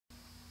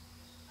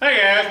Hey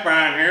guys,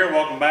 Brian here.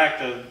 Welcome back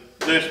to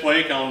this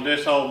week on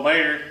This Old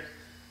Baiter.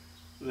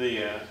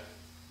 The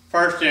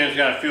first engine's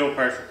got a fuel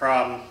pressure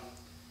problem.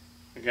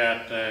 We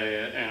got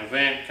an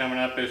event coming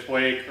up this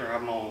week, or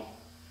I'm going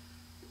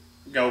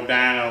to go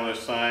dyno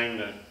this thing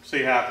to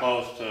see how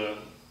close to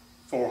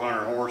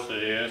 400 horse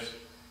it is.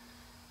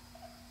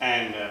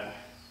 And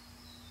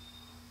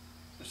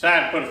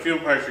decided to put a fuel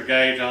pressure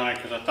gauge on it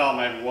because I thought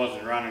maybe it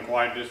wasn't running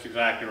quite just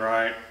exactly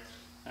right.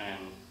 And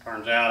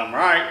turns out I'm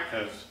right,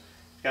 because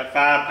it's got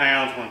 5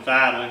 pounds when it's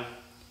idling.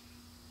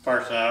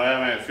 First,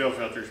 the fuel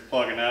filter's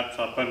plugging up,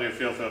 so I put a new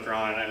fuel filter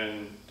on it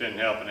and it didn't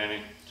help it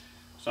any.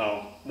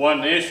 So,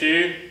 wasn't the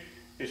issue.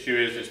 Issue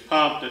is this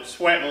pump that's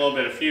sweating a little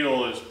bit of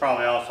fuel is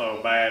probably also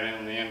bad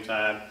in the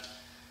inside,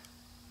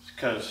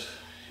 because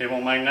it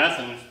won't make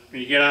nothing.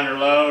 When you get under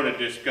load, it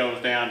just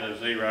goes down to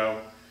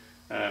zero.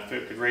 If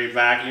it could read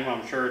vacuum,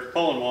 I'm sure it's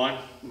pulling one,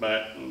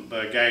 but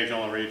the gauge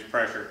only reads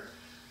pressure.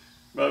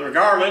 But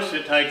regardless,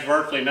 it takes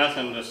virtually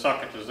nothing to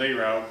suck it to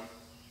zero.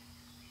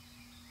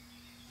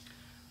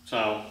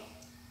 So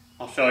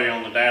I'll show you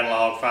on the data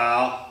log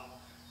file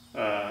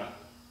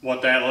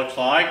what that looks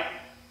like.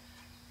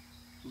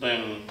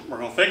 Then we're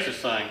going to fix this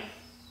thing.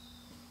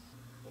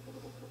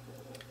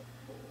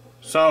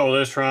 So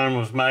this run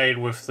was made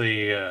with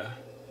the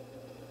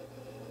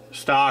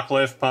stock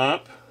lift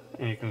pump.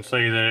 And you can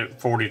see that at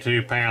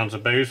 42 pounds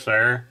of boost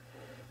there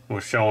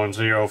was showing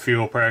zero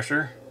fuel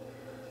pressure.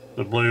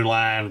 The blue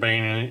line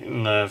being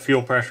in the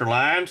fuel pressure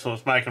line, so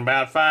it's making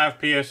about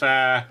 5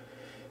 psi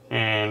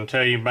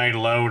until you made a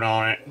load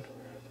on it,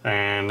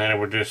 and then it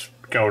would just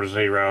go to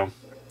zero.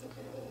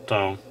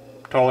 So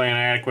totally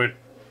inadequate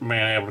being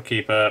able to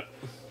keep up.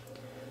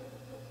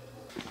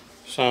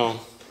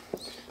 So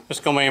this is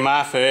going to be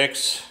my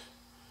fix.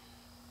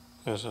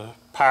 It's a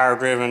power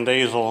driven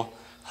diesel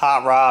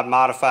hot rod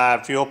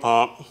modified fuel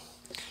pump.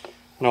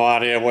 No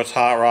idea what's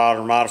hot rod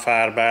or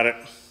modified about it.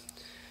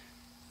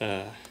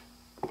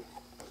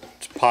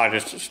 It's probably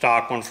just a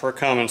stock one for a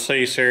Cummins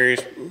C series.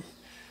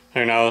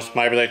 Who knows,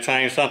 maybe they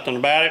changed something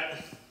about it.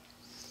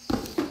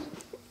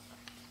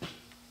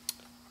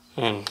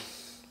 And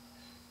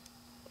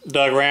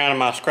dug around in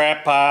my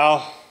scrap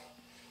pile,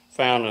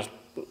 found a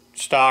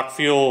stock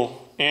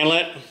fuel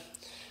inlet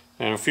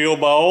and a fuel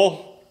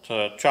bowl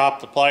to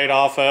chop the plate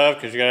off of,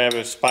 because you gotta have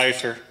a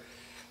spacer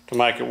to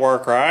make it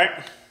work right.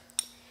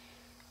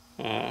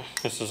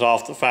 This is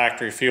off the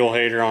factory fuel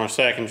heater on a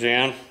 2nd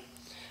gen.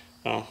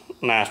 So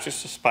nice,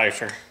 just a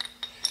spacer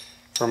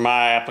for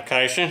my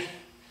application.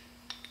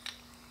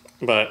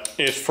 But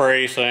it's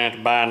free, so I don't have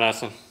to buy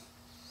nothing.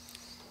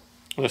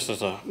 This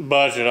is a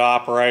budget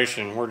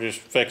operation. We're just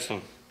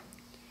fixing.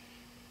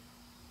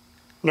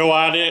 No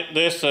idea.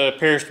 This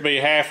appears to be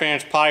 1/2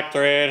 inch pipe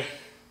thread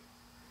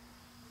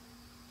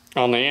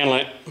on the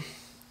inlet.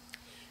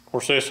 Of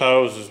course, this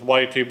hose is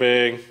way too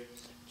big,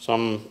 so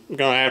I'm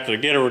going to have to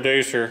get a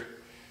reducer.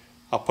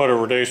 I'll put a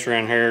reducer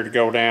in here to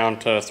go down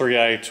to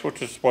 3/8,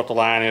 which is what the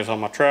line is on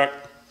my truck.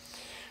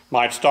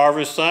 Might starve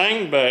this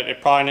thing, but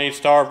it probably needs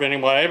starved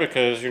anyway,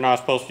 because you're not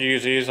supposed to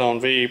use these on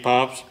VE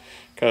pumps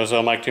because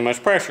they'll make too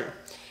much pressure.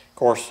 Of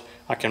course,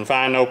 I can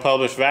find no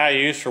published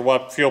values for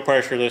what fuel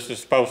pressure this is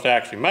supposed to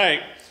actually make,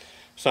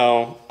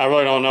 so I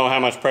really don't know how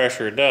much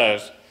pressure it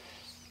does.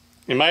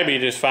 It may be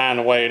just fine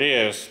the way it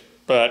is,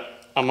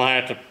 but I'm going to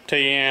have to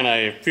tee in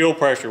a fuel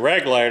pressure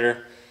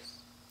regulator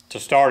to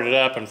start it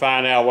up and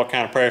find out what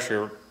kind of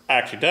pressure it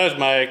actually does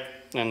make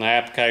in the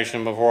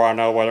application before I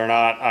know whether or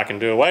not I can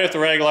do away with the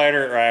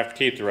regulator or I have to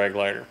keep the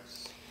regulator.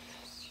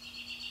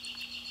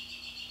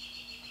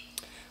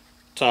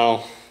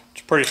 So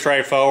it's pretty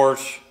straightforward.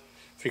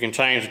 If you can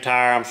change the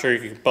tire, I'm sure you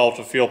can bolt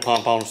a fuel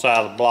pump on the side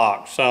of the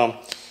block. So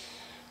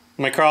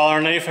let me crawl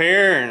underneath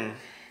here and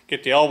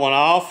get the old one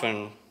off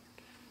and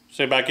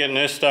see about getting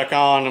this stuck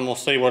on, and we'll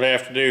see what I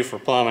have to do for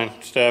plumbing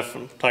stuff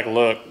and take a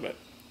look. But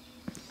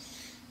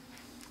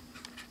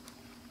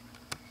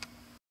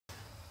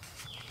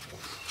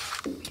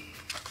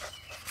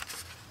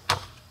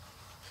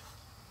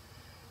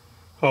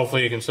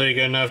hopefully you can see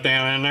good enough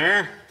down in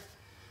there.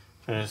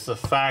 And it's the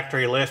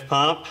factory lift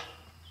pump,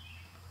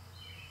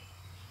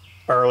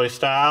 early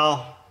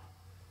style.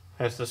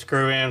 That's the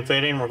screw-in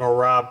fitting. We're going to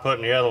rob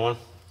putting the other one.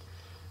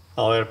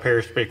 Oh, it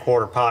appears to be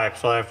quarter pipe,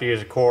 so I have to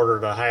use a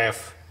 1/4 to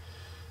 1/2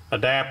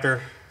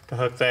 adapter to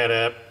hook that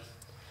up.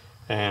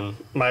 And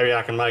maybe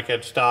I can make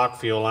that stock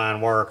fuel line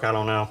work, I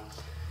don't know.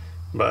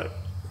 But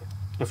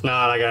if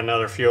not, I got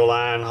another fuel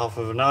line off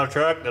of another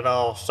truck that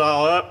I'll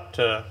saw up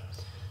to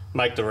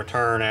make the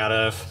return out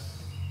of.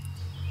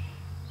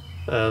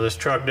 This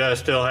truck does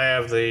still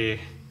have the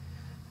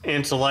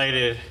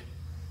insulated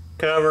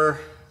cover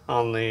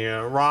on the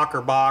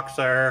rocker box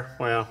there.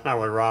 Well, not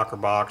really rocker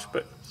box,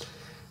 but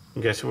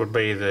I guess it would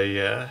be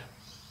the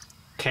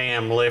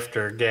cam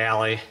lifter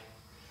galley.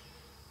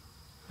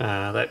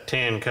 That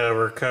tin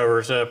cover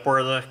covers up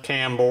where the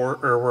cam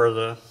board, or where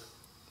the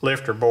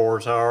lifter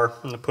boards are,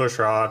 and the push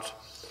rods.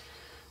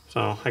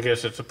 So I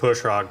guess it's a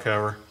push rod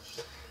cover.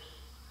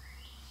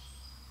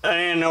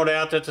 And no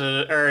doubt that's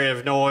an area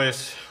of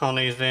noise on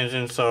these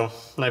engines, so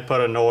they put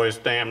a noise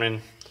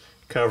dampening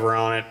cover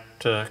on it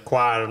to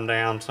quiet them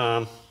down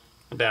some.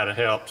 I doubt it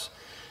helps,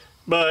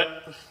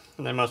 but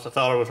they must have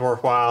thought it was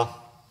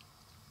worthwhile.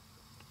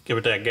 Give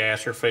it that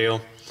gasser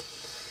feel.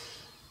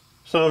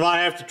 So I might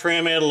have to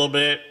trim it a little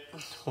bit.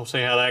 We'll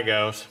see how that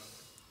goes.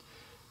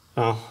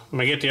 So I'm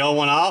gonna get the old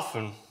one off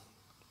and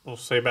we'll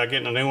see about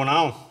getting a new one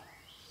on.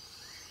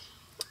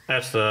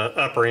 That's the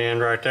upper end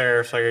right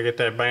there, so I gotta get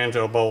that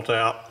banjo bolt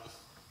out.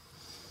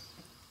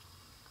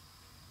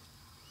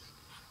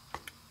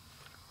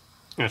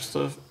 That's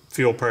the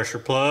fuel pressure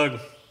plug.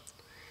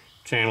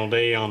 Channel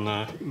D on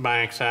the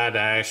bank side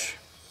dash.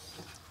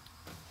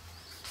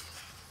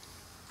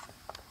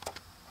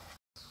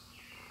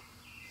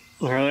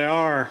 There they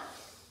are.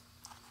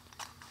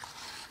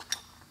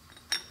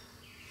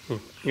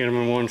 Get them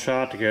in one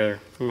shot together.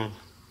 Come on.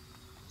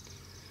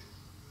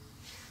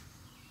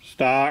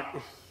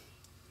 Stock,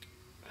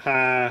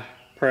 high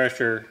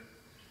pressure,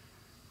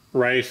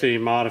 racy,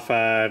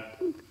 modified.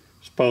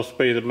 Supposed to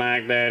be the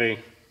Mac Daddy.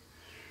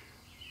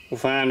 We'll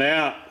find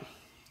out.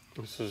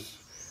 This is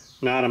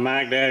not a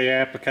Mac Daddy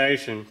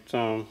application,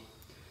 so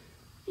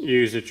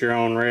use at your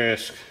own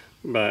risk.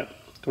 But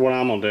what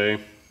I'm gonna do,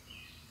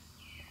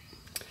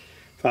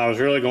 if I was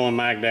really going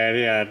Mac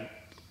Daddy, I'd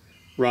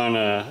run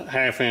a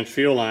 1/2-inch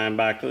fuel line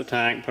back to the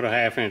tank, put a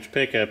 1/2-inch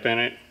pickup in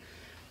it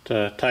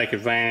to take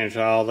advantage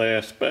of all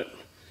this, but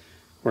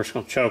we're just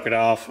gonna choke it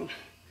off and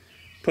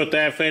put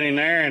that fitting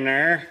there in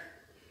there,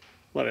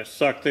 let it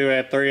suck through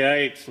that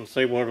 3/8 and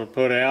see what it'll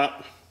put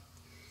out.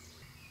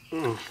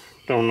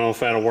 Don't know if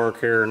that'll work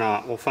here or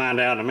not. We'll find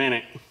out in a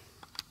minute.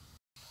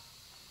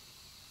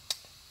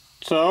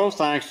 So,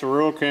 thanks to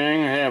Rural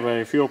King, I have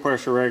a fuel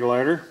pressure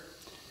regulator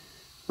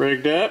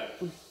rigged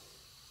up.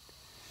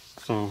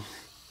 So,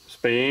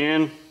 spin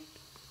in,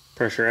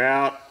 pressure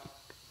out,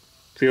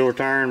 fuel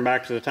return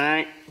back to the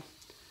tank,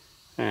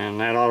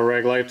 and that ought to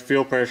regulate the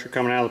fuel pressure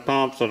coming out of the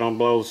pump so it don't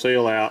blow the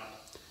seal out.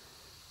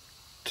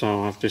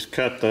 So I've just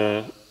cut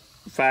the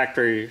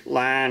factory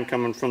line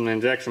coming from the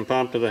injection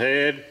pump to the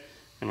head,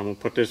 and I'm going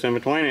to put this in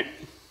between it.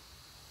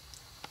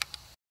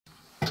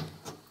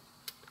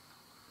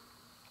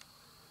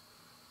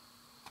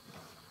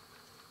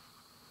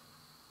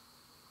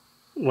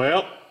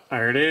 Well,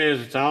 there it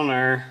is, it's on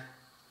there.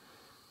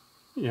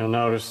 You'll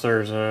notice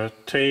there's a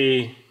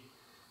T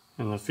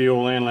in the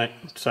fuel inlet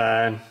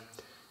side.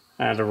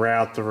 I had to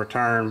route the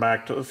return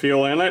back to the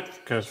fuel inlet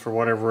because for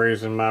whatever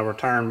reason my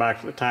return back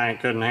to the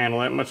tank couldn't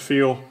handle that much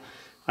fuel.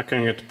 I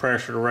couldn't get the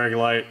pressure to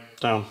regulate,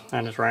 so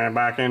I just ran it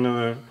back into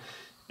the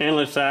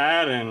inlet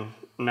side, and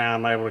now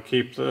I'm able to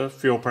keep the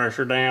fuel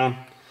pressure down.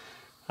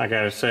 I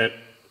got it set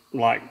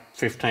like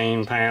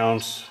 15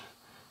 pounds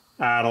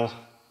idle,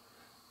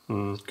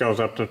 and it goes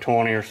up to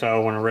 20 or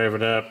so when I rev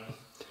it up.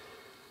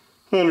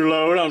 Under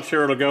load, I'm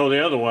sure it'll go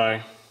the other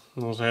way.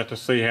 We'll just have to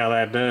see how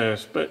that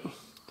does, but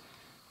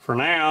for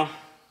now,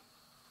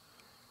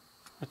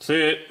 that's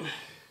it.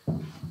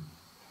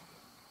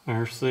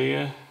 There's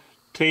the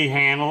T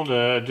handle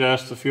to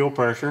adjust the fuel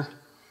pressure.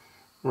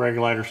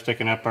 Regulator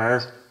sticking up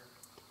there.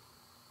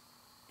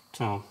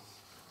 So,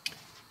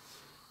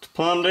 it's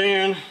plumbed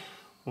in.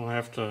 We'll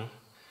have to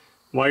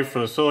wait for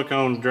the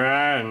silicone to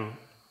dry and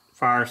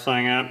fire this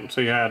thing up and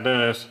see how it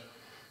does.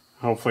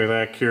 Hopefully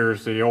that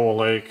cures the oil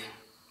leak.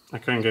 I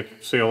couldn't get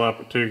it sealed up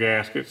with 2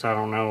 gaskets. I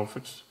don't know if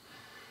it's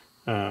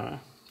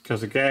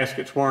because the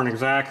gaskets weren't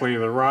exactly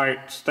the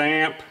right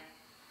stamp,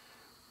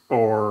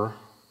 or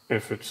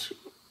if it's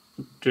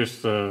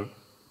just the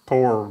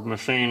poor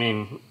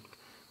machining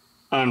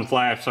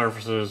unflat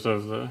surfaces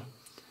of the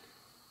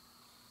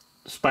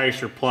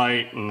spacer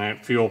plate and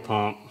that fuel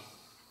pump.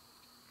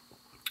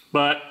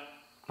 But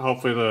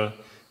hopefully the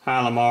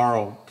Hylamar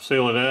will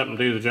seal it up and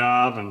do the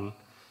job, and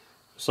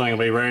this thing will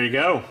be ready to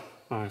go.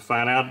 I'll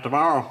find out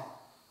tomorrow.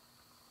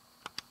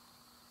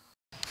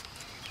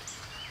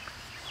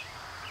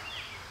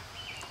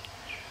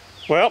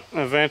 Well,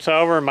 the event's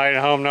over, made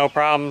it home no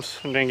problems.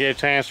 Didn't get a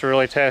chance to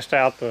really test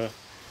out the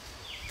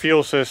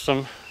fuel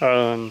system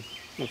other than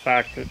the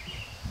fact that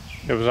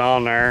it was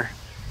on there,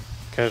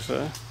 because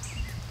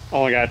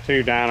only got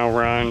 2 dyno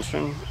runs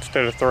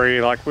instead of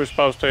 3 like we were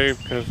supposed to,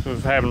 because it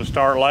was having to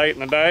start late in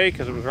the day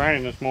because it was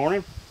raining this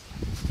morning.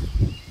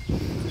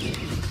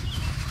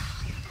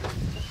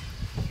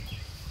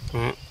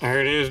 There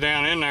it is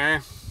down in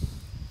there,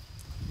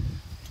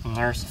 and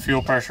there's the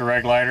fuel pressure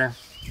regulator.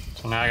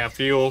 So now I got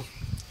fuel.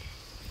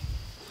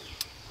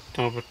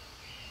 So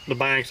the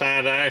bank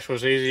side dash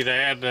was easy to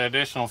add the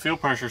additional fuel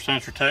pressure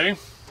sensor to.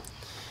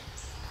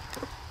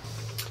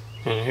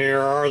 And here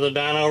are the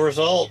dyno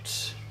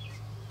results.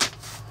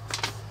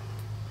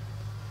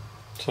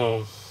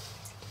 So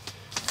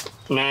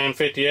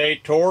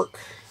 958 torque,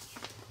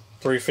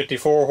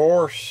 354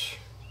 horse,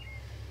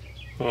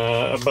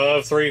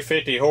 above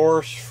 350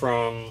 horse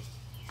from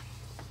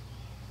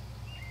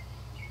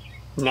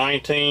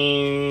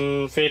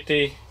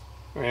 1950,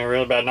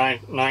 really about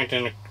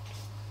 19,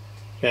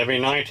 that'd be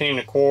 19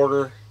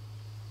 1/4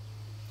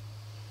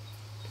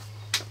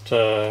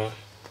 to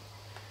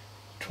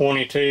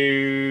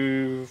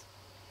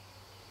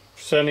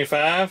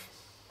 2275.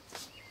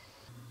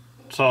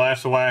 So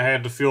that's the way I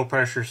had the fuel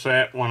pressure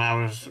set when I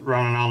was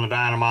running on the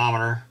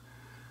dynamometer.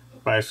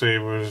 Basically, it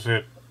was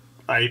at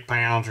 8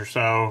 pounds or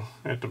so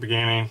at the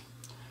beginning,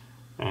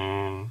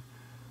 and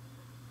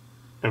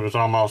it was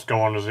almost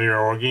going to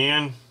 0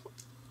 again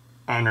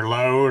under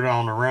load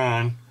on the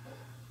run.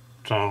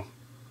 So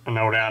I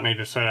no doubt need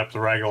to set up the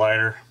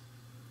regulator.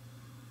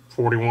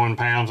 41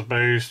 pounds of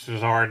boost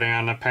is already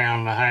down to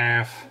 1.5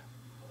 pounds.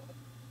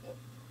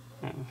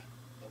 And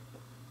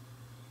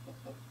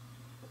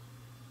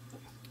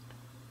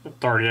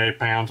 38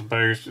 pounds of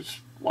boost,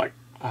 it's like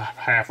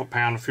 1/2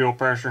 pound of fuel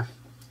pressure.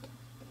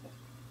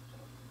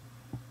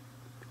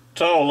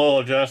 So a little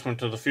adjustment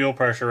to the fuel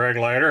pressure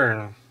regulator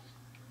and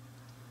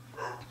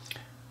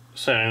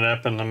setting it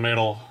up in the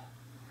middle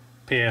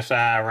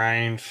PSI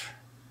range.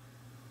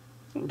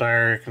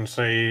 There you can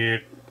see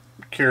it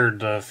cured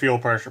the fuel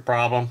pressure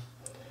problem.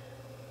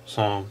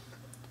 So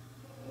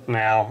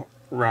now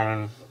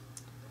running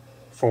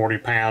 40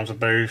 pounds of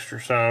boost or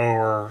so,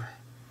 or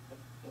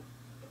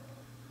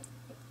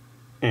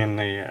in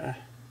the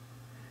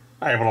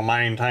able to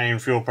maintain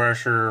fuel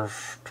pressure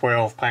of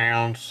 12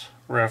 pounds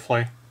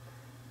roughly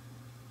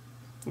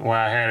the way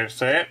I had it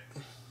set.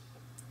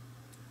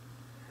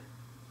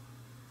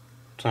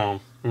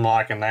 So I'm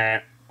liking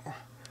that,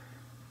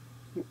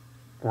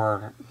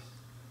 where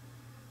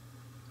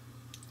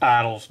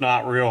idle's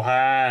not real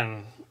high,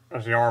 and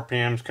as the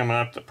RPMs come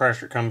up, the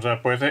pressure comes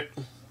up with it.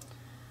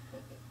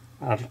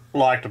 I'd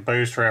like to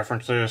boost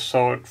reference this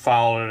so it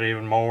followed it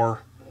even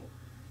more,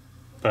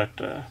 but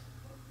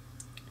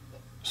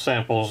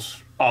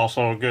simple's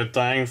also a good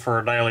thing for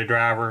a daily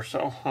driver,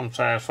 so I'm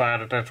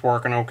satisfied that that's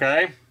working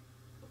okay.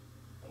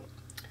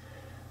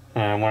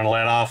 And when I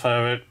let off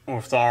of it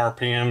with the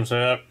RPMs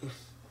up,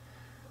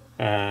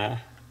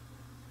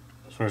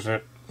 this was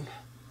at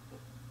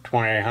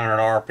 2800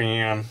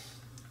 RPM,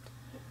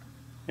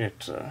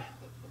 it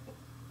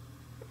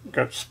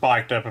got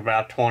spiked up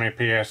about 20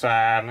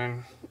 psi and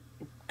then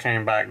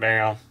came back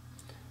down.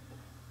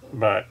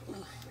 But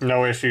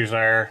no issues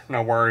there,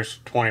 no worries.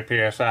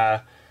 20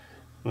 psi,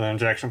 the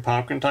injection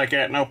pump can take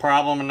that no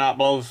problem and not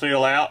blow the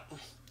seal out.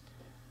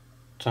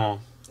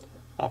 So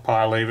I'll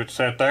probably leave it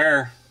set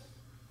there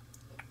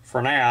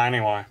for now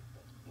anyway.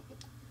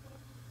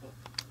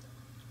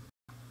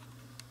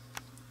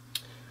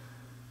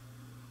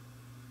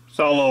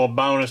 So a little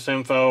bonus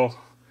info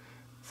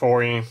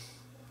for you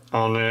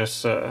on this.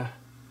 So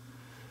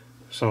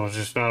I was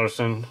just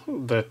noticing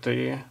that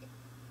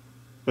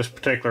this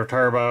particular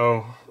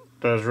turbo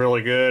does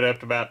really good up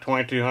to about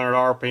 2200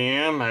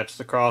 RPM. That's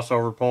the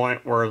crossover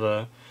point where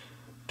the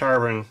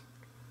turbine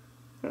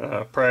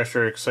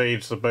pressure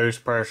exceeds the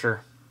boost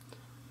pressure.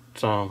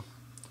 So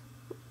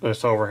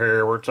this over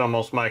here, where it's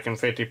almost making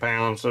 50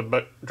 pounds of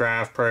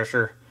drive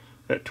pressure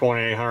at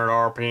 2800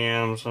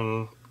 RPMs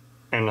and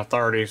in the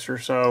 30s or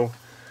so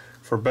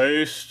for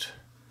boost.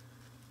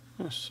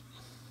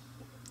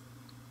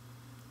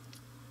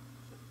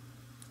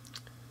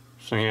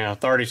 So yeah,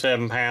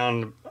 37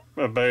 pound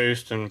of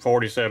boost and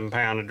 47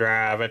 pound of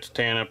drive. That's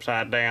 10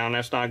 upside down.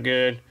 That's not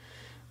good,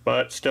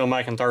 but still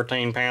making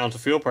 13 pounds of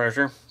fuel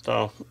pressure,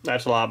 so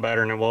that's a lot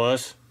better than it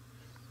was.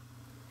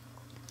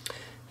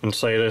 And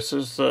see, this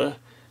is the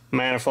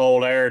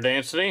manifold air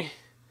density,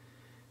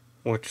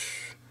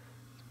 which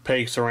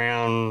peaks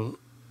around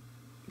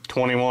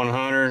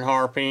 2100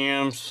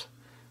 RPMs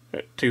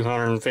at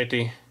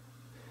 250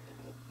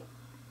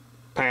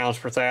 pounds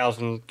per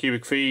 1,000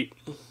 cubic feet,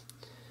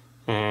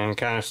 and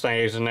kind of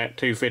stays in that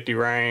 250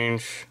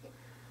 range,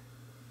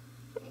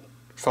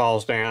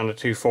 falls down to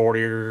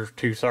 240 or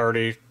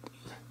 230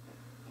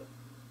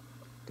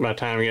 by the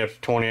time you get up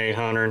to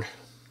 2800.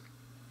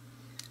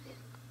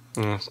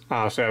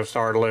 Obviously I've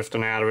started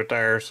lifting out of it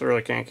there, so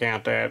really can't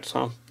count that.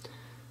 So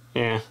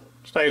yeah,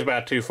 stays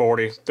about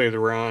 240 through the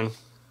run.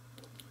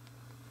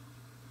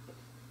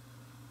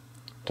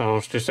 So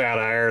it's just out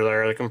of air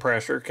there. The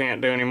compressor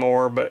can't do any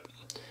more, but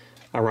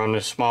I run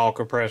this small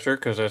compressor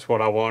because that's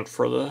what I want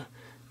for the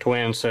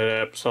twin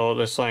setup. So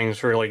this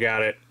thing's really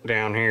got it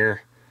down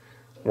here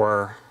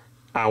where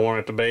I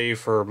want it to be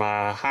for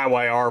my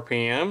highway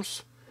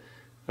RPMs,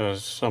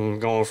 as I'm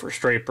going for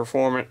street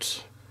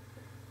performance.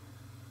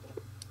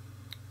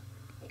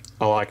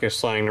 I like this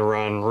thing to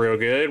run real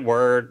good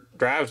where it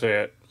drives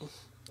at.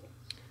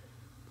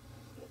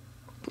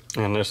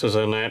 And this is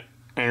in that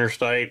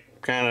interstate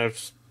kind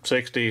of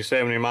 60,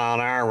 70 mile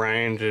an hour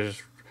range,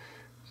 is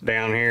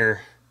down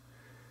here.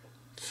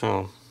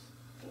 So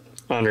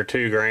under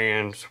 2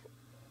 grand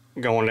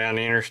going down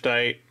the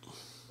interstate.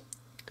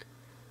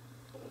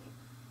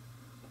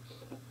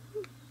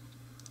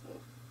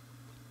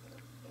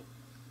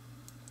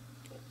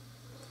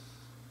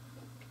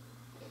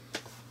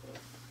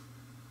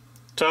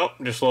 So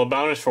just a little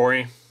bonus for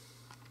you.